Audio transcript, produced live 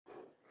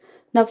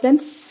Now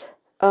friends,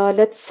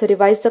 let's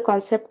revise the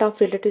concept of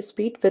relative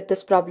speed with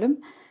this problem,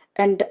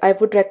 and I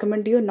would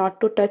recommend you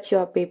not to touch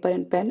your paper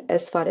and pen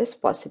as far as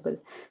possible.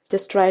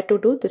 Just try to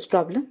do this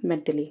problem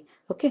mentally.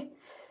 Okay,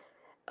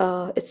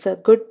 it's a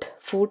good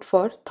food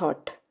for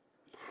thought.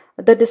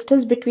 The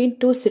distance between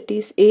two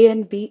cities A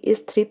and B is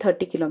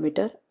 330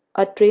 km.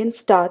 A train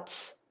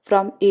starts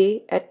from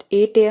A at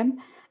 8 am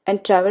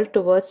and travels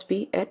towards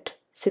B at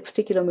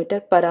 60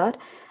 km per hour.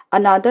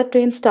 Another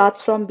train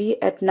starts from B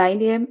at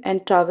 9 am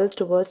and travels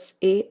towards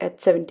A at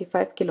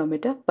 75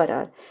 km per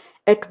hour.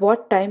 At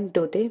what time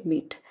do they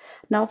meet?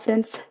 Now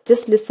friends,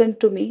 just listen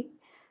to me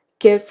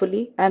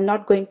carefully. I am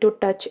not going to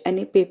touch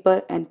any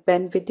paper and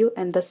pen with you,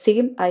 and the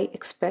same I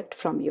expect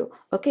from you.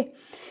 Okay.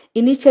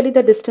 Initially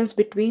the distance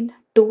between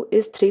two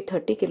is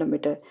 330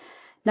 km.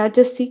 Now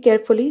just see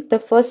carefully. The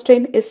first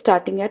train is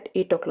starting at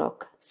 8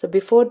 o'clock. So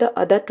before the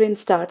other train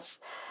starts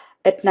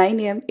at 9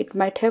 am, it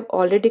might have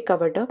already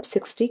covered up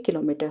 60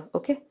 km.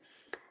 Okay.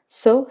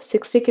 So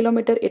 60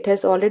 km it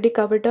has already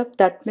covered up.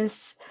 That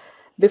means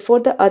before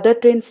the other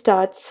train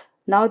starts,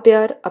 now they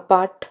are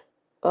apart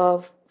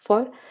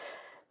for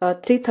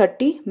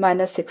 330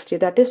 minus 60,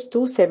 that is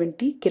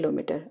 270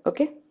 km.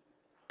 Okay.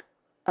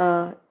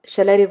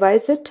 Shall I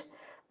revise it?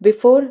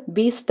 Before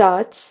B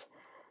starts,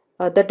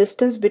 the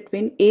distance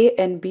between A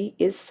and B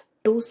is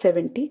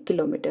 270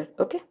 km.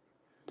 Okay.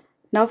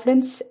 Now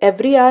friends,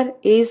 every hour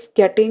A is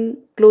getting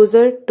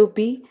closer to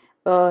B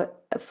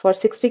for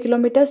 60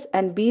 kilometers,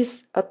 and B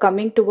is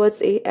coming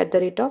towards A at the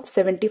rate of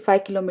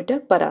 75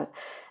 km per hour.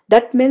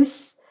 That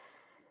means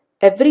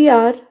every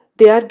hour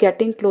they are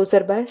getting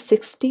closer by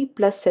 60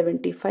 plus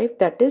 75,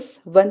 that is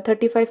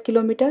 135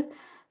 km.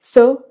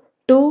 So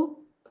to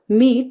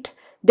meet,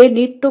 they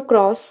need to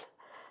cross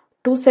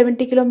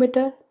 270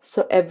 km.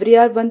 So every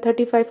hour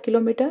 135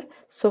 km.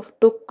 So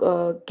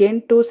to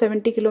gain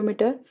 270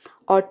 km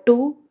or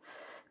to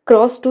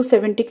cross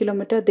 270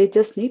 km, they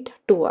just need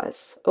 2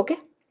 hours. Okay.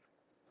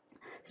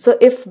 So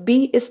if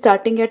B is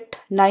starting at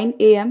 9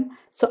 am,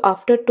 so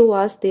after 2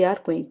 hours they are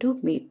going to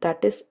meet,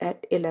 that is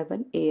at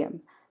 11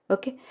 am.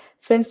 Okay.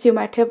 Friends, you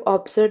might have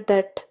observed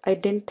that I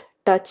didn't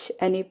touch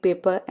any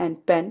paper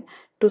and pen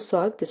to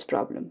solve this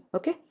problem.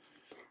 Okay.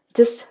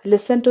 Just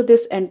listen to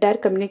this entire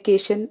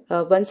communication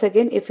once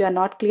again if you are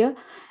not clear,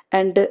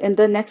 and in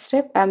the next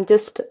step I'm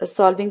just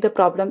solving the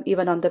problem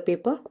even on the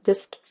paper.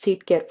 Just see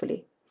it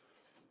carefully.